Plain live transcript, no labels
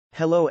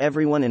Hello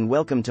everyone and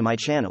welcome to my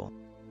channel.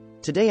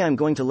 Today I'm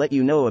going to let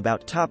you know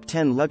about top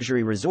 10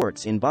 luxury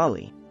resorts in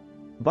Bali.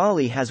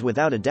 Bali has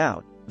without a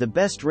doubt the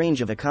best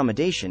range of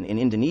accommodation in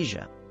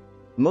Indonesia.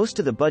 Most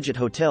of the budget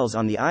hotels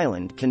on the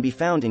island can be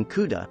found in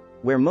Kuta,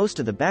 where most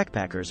of the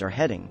backpackers are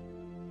heading.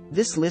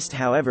 This list,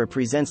 however,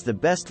 presents the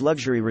best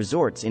luxury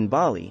resorts in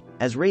Bali,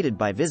 as rated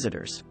by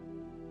visitors.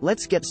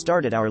 Let's get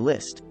started our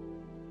list.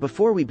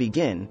 Before we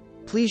begin,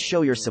 please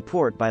show your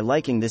support by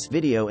liking this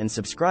video and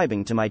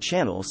subscribing to my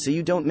channel so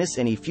you don't miss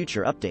any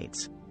future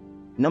updates.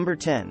 Number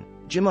 10.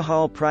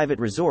 Jimahal Private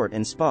Resort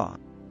and Spa.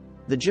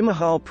 The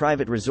Jimahal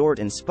Private Resort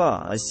and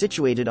Spa is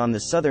situated on the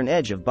southern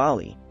edge of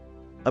Bali.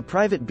 A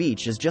private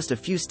beach is just a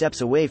few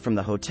steps away from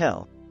the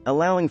hotel,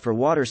 allowing for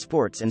water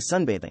sports and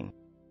sunbathing.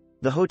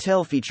 The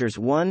hotel features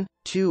 1,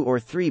 2 or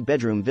 3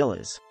 bedroom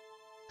villas.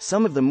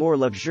 Some of the more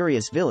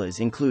luxurious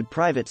villas include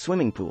private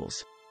swimming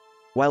pools,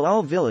 while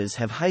all villas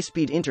have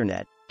high-speed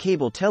internet,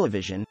 cable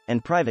television,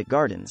 and private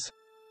gardens.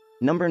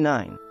 Number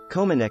 9.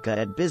 Komaneka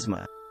at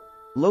Bisma.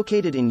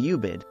 Located in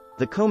Ubud,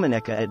 the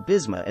Komaneka at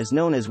Bisma is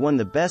known as one of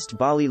the best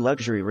Bali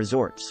luxury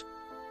resorts.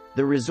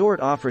 The resort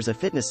offers a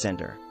fitness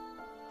center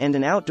and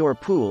an outdoor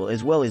pool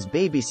as well as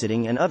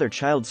babysitting and other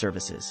child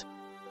services.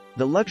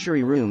 The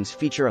luxury rooms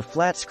feature a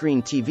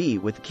flat-screen TV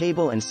with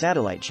cable and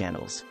satellite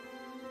channels.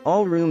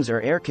 All rooms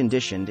are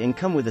air-conditioned and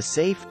come with a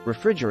safe,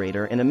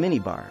 refrigerator and a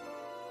minibar.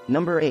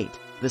 Number 8.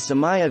 The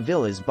Samaya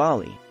Villas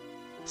Bali.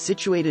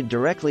 Situated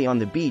directly on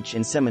the beach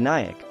in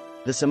Seminayak,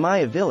 the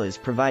Samaya Villas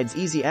provides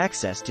easy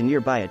access to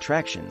nearby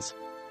attractions.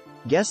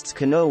 Guests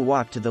can now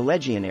walk to the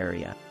Legion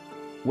area,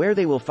 where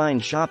they will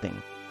find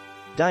shopping,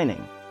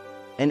 dining,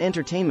 and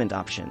entertainment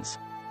options.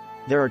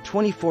 There are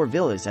 24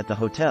 villas at the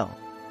hotel.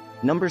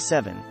 Number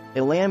 7.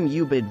 Alam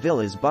Ubud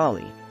Villas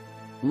Bali.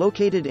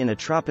 Located in a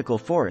tropical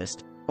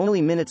forest,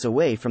 only minutes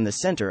away from the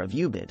center of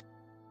Ubud,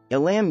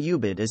 Alam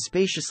Ubud is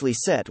spaciously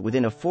set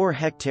within a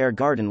 4-hectare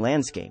garden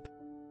landscape.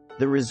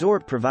 The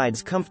resort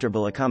provides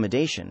comfortable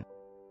accommodation,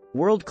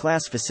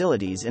 world-class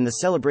facilities and the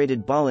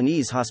celebrated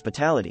Balinese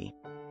hospitality.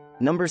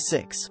 Number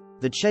 6.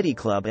 The Chetty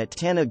Club at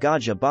Tanah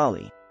Gajah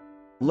Bali.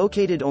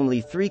 Located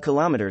only 3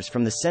 kilometers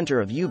from the center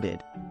of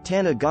Ubud,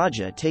 Tanah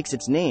Gajah takes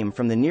its name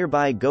from the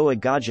nearby Goa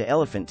Gajah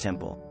Elephant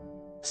Temple.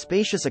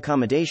 Spacious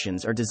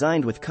accommodations are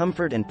designed with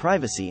comfort and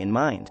privacy in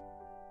mind.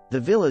 The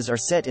villas are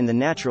set in the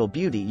natural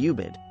beauty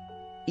Ubud.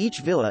 Each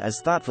villa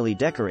is thoughtfully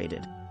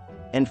decorated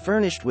and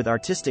furnished with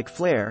artistic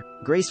flair,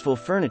 graceful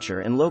furniture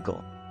and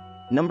local.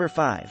 Number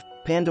 5.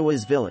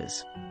 Pandawas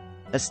Villas.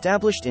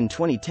 Established in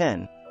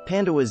 2010,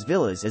 Pandawas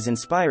Villas is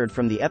inspired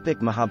from the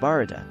epic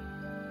Mahabharata.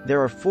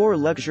 There are 4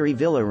 luxury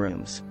villa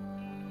rooms: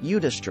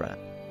 Yudhishthira,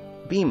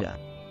 Bhima,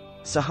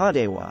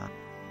 Sahadewa,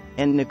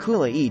 and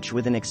Nakula, each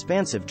with an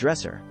expansive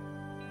dresser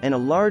and a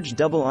large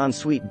double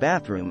ensuite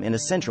bathroom and a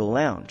central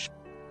lounge.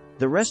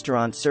 The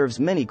restaurant serves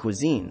many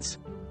cuisines.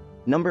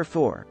 Number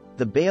 4.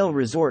 The Bale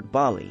Resort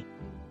Bali.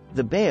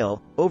 The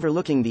Bale,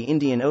 overlooking the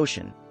Indian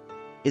Ocean,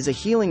 is a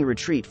healing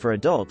retreat for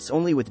adults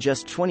only with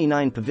just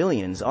 29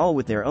 pavilions, all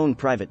with their own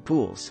private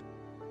pools,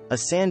 a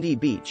sandy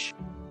beach,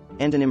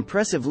 and an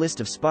impressive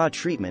list of spa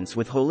treatments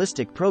with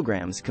holistic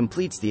programs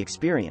completes the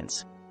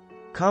experience.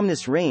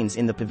 Calmness reigns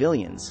in the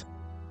pavilions.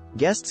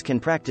 Guests can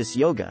practice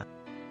yoga,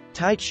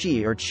 Tai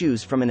Chi or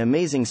choose from an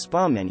amazing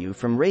spa menu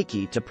from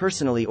Reiki to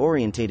personally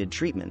orientated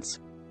treatments.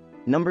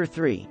 Number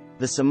 3.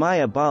 The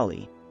Samaya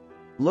Bali.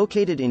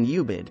 Located in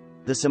Ubud,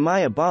 the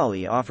Samaya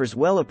Bali offers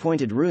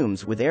well-appointed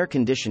rooms with air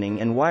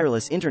conditioning and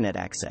wireless internet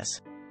access.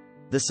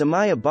 The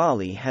Samaya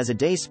Bali has a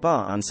day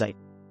spa on-site,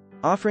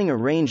 offering a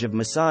range of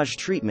massage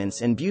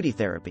treatments and beauty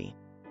therapy.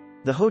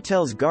 The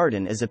hotel's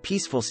garden is a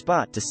peaceful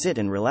spot to sit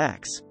and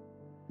relax.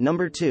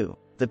 Number 2.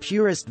 The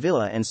Purist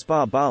Villa and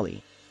Spa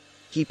Bali.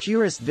 The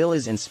Purist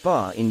Villas and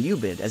Spa in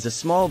Ubud is a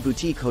small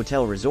boutique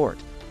hotel resort.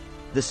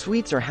 The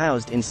suites are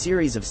housed in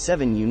series of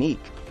 7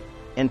 unique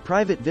and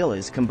private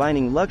villas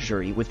combining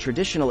luxury with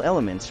traditional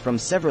elements from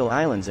several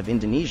islands of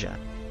Indonesia.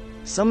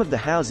 Some of the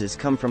houses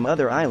come from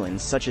other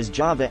islands such as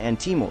Java and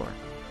Timor.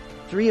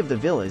 3 of the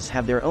villas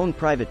have their own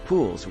private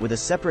pools with a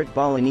separate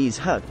Balinese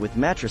hut with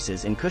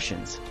mattresses and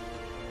cushions.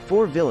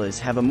 4 villas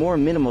have a more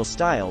minimal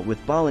style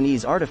with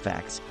Balinese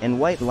artifacts and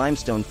white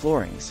limestone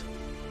floorings.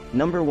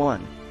 Number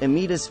 1.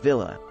 Amidas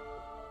Villa.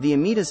 The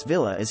Amidas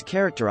Villa is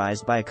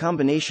characterized by a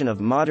combination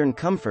of modern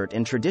comfort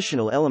and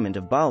traditional element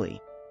of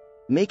Bali,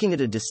 making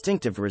it a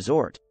distinctive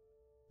resort.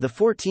 The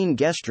 14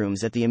 guest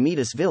rooms at the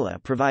Amidas Villa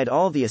provide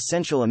all the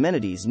essential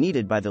amenities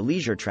needed by the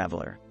leisure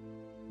traveler.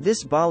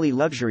 This Bali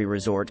luxury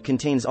resort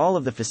contains all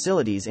of the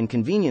facilities and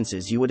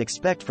conveniences you would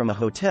expect from a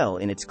hotel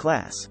in its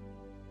class.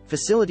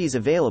 Facilities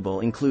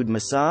available include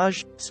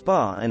massage,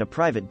 spa and a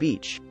private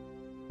beach.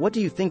 What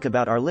do you think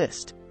about our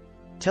list?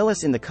 Tell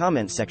us in the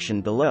comment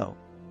section below.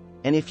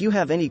 And if you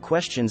have any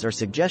questions or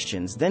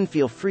suggestions, then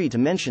feel free to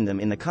mention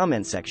them in the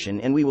comment section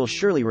and we will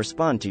surely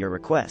respond to your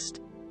request.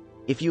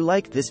 If you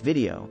liked this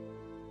video,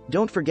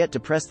 don't forget to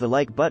press the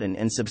like button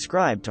and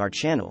subscribe to our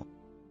channel.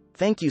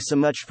 Thank you so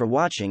much for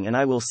watching and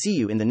I will see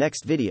you in the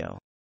next video.